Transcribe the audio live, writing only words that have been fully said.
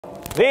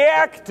The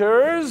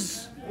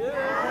actors. The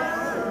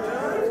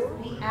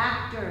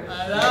actors.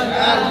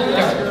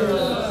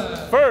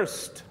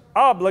 First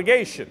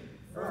obligation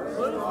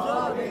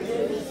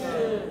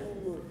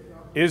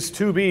is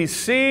to be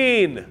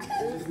seen.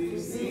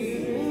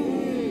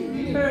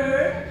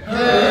 Heard.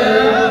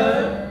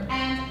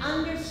 And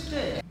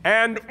understood.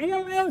 And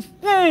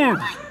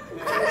understood.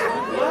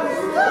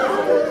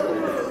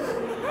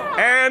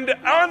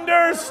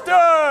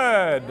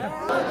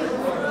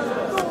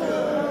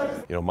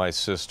 You know, my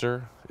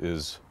sister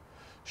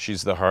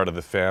she's the heart of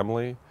the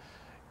family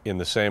in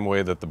the same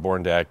way that the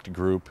Born to Act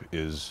group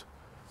is,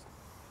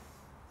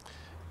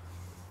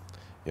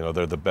 you know,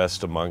 they're the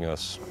best among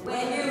us.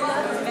 When your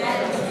love is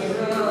bad, you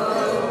go.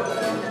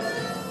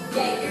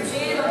 Get your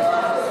chin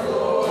on the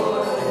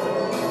floor.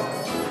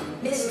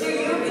 Mister,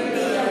 you can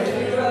be a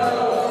hero.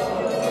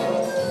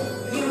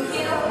 You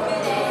can open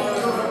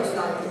any doors,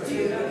 not to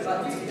do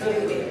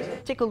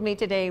it. Tickled me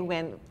today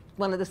when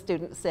one of the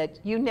students said,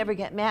 "You never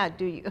get mad,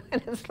 do you?"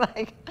 And it's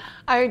like,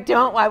 I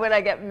don't. Why would I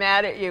get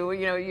mad at you?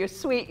 You know, you're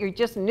sweet. You're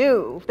just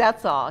new.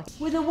 That's all.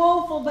 With a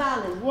woeful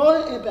ballad.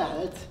 What a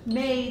ballad.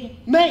 Made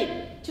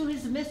To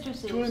his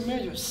mistresses. To his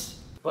mistress.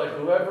 But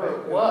whoever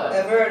it was,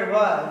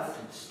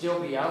 should still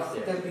be out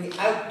there. To be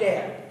out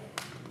there.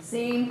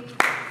 Seen.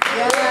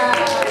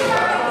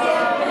 Yeah.